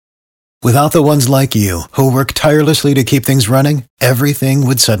Without the ones like you, who work tirelessly to keep things running, everything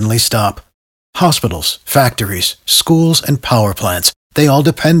would suddenly stop. Hospitals, factories, schools, and power plants, they all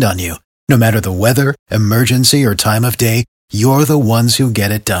depend on you. No matter the weather, emergency, or time of day, you're the ones who get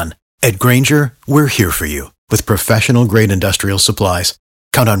it done. At Grainger, we're here for you with professional-grade industrial supplies.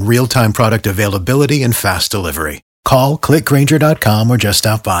 Count on real-time product availability and fast delivery. Call, click Grainger.com, or just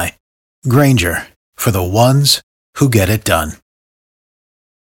stop by. Grainger, for the ones who get it done.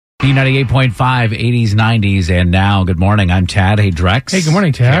 B98.5, 80s, 90s, and now. Good morning. I'm Tad. Hey, Drex. Hey, good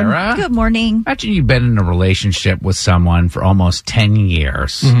morning, Tad. Kara. Good morning. Imagine you've been in a relationship with someone for almost 10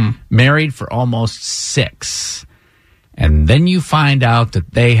 years, married for almost 6, and then you find out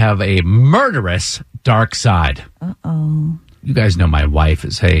that they have a murderous dark side. Uh-oh. You guys know my wife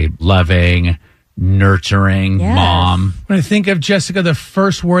is a loving, nurturing mom. When I think of Jessica, the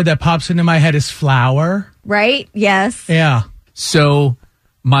first word that pops into my head is flower. Right? Yes. Yeah. So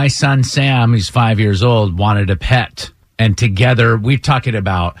my son, Sam, who's 5 years old, wanted a pet. And together, we're talking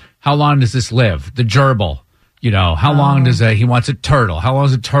about how long does this live? The gerbil. You know, how long does he wants a turtle? How long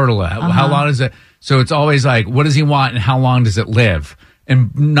is a turtle? How long is it? So it's always like, what does he want and how long does it live? And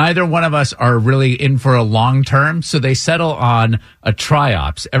neither one of us are really in for a long term. So they settle on a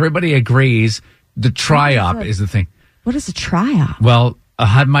triops. Everybody agrees the triop is the thing. What is a triop? Well, I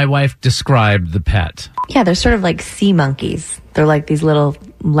had my wife describe the pet. Yeah, they're sort of like sea monkeys. They're like these little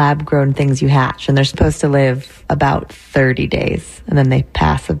lab-grown things you hatch, and they're supposed to live about 30 days, and then they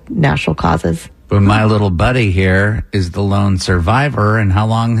pass of natural causes. But my little buddy here is the lone survivor, and how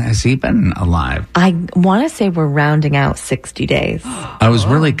long has he been alive? I want to say we're rounding out 60 days. I was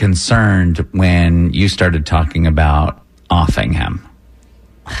really concerned when you started talking about offing him.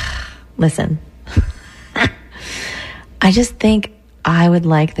 Listen, I just think I would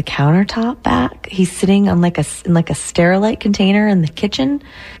like the countertop back. He's sitting on like a Sterilite container in the kitchen.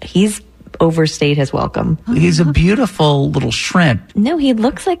 He's overstayed his welcome. He's a beautiful little shrimp. No, he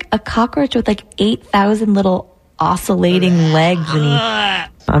looks like a cockroach with like 8,000 little oscillating legs, and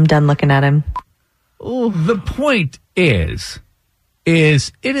I'm done looking at him. The point is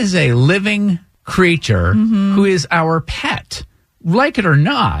it is a living creature who is our pet. Like it or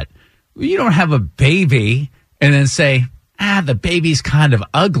not, you don't have a baby and then say, the baby's kind of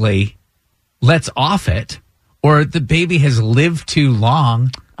ugly, let's off it. Or the baby has lived too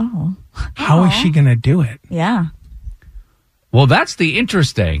long. Oh. How is she going to do it? Yeah. Well, that's the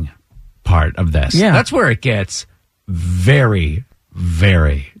interesting part of this. Yeah. That's where it gets very,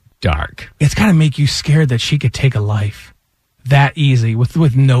 very dark. It's got to make you scared that she could take a life that easy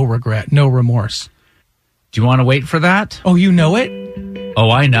with no regret, no remorse. Do you want to wait for that? Oh, you know it? Oh,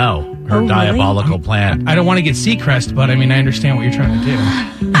 I know. Her really? diabolical plan. I don't want to get Seacrest, but I mean, I understand what you're trying to do.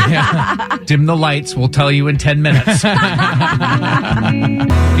 Yeah. Dim the lights. We'll tell you in 10 minutes.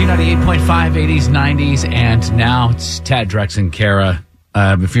 B98.5, 80s, 90s, and now it's Tad, Drex, and Kara.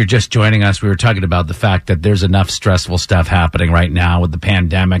 If you're just joining us, we were talking about the fact that there's enough stressful stuff happening right now with the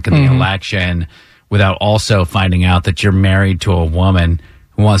pandemic and the election without also finding out that you're married to a woman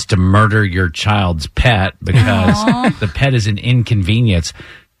who wants to murder your child's pet because the pet is an inconvenience.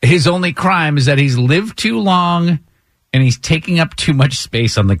 His only crime is that he's lived too long and he's taking up too much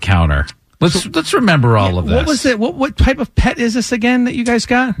space on the counter. Let's remember all of this. What was it? What type of pet is this again that you guys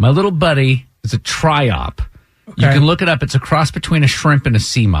got? My little buddy is a triop. You can look it up. It's a cross between a shrimp and a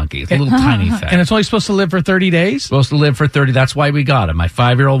sea monkey. It's a little tiny thing. And it's only supposed to live for 30 days? Supposed to live for 30. That's why we got him. My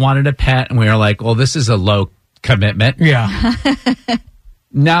 5-year-old wanted a pet, and we were like, well, this is a low commitment. Yeah.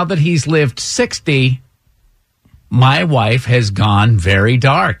 Now that he's lived 60, my wife has gone very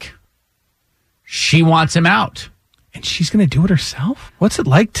dark. She wants him out. And she's going to do it herself? What's it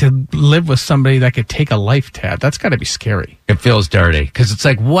like to live with somebody that could take a life, Tad? That's got to be scary. It feels dirty because it's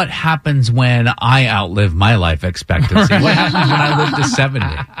like, what happens when I outlive my life expectancy? What happens when I live to 70?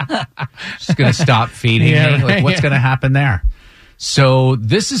 She's going to stop feeding me? Like, what's going to happen there? So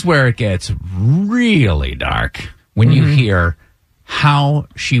this is where it gets really dark when you hear how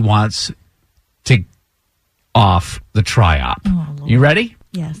she wants to off the triop. You ready?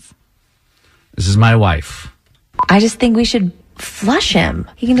 Yes. This is my wife. I just think we should flush him.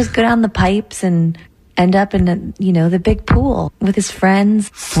 He can just go down the pipes and end up in the big pool with his friends.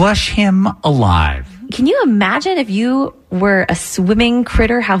 Flush him alive. Can you imagine if you were a swimming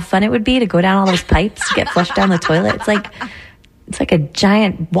critter, how fun it would be to go down all those pipes to get flushed down the toilet? It's like a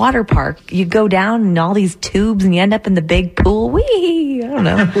giant water park. You go down in all these tubes and you end up in the big pool. Whee! I don't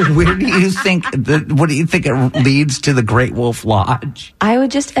know. Where do you think, what do you think it leads to the Great Wolf Lodge? I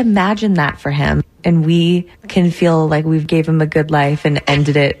would just imagine that for him. And we can feel like we've gave him a good life and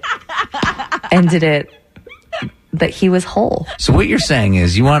ended it but he was whole. So what you're saying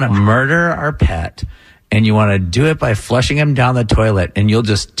is you want to murder our pet and you want to do it by flushing him down the toilet, and you'll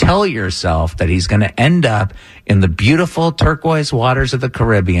just tell yourself that he's going to end up in the beautiful turquoise waters of the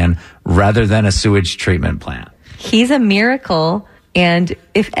Caribbean rather than a sewage treatment plant. He's a miracle. And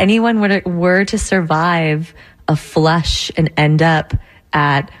if anyone were to survive a flush and end up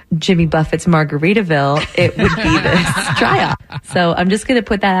at Jimmy Buffett's Margaritaville, it would be this Triop. So I'm just going to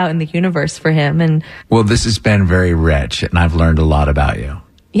put that out in the universe for him. And well, this has been very rich, and I've learned a lot about you.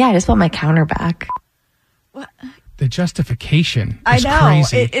 Yeah, I just want my counter back. The justification I is know.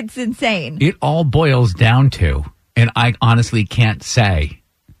 crazy. It's insane. It all boils down to, and I honestly can't say,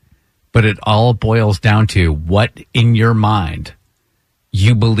 but it all boils down to what in your mind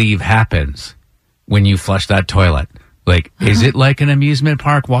you believe happens when you flush that toilet. Like, is it like an amusement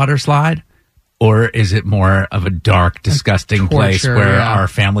park water slide? Or is it more of a dark, disgusting place where our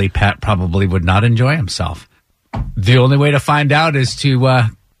family pet probably would not enjoy himself? The only way to find out is to,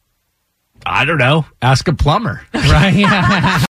 I don't know, ask a plumber. Right?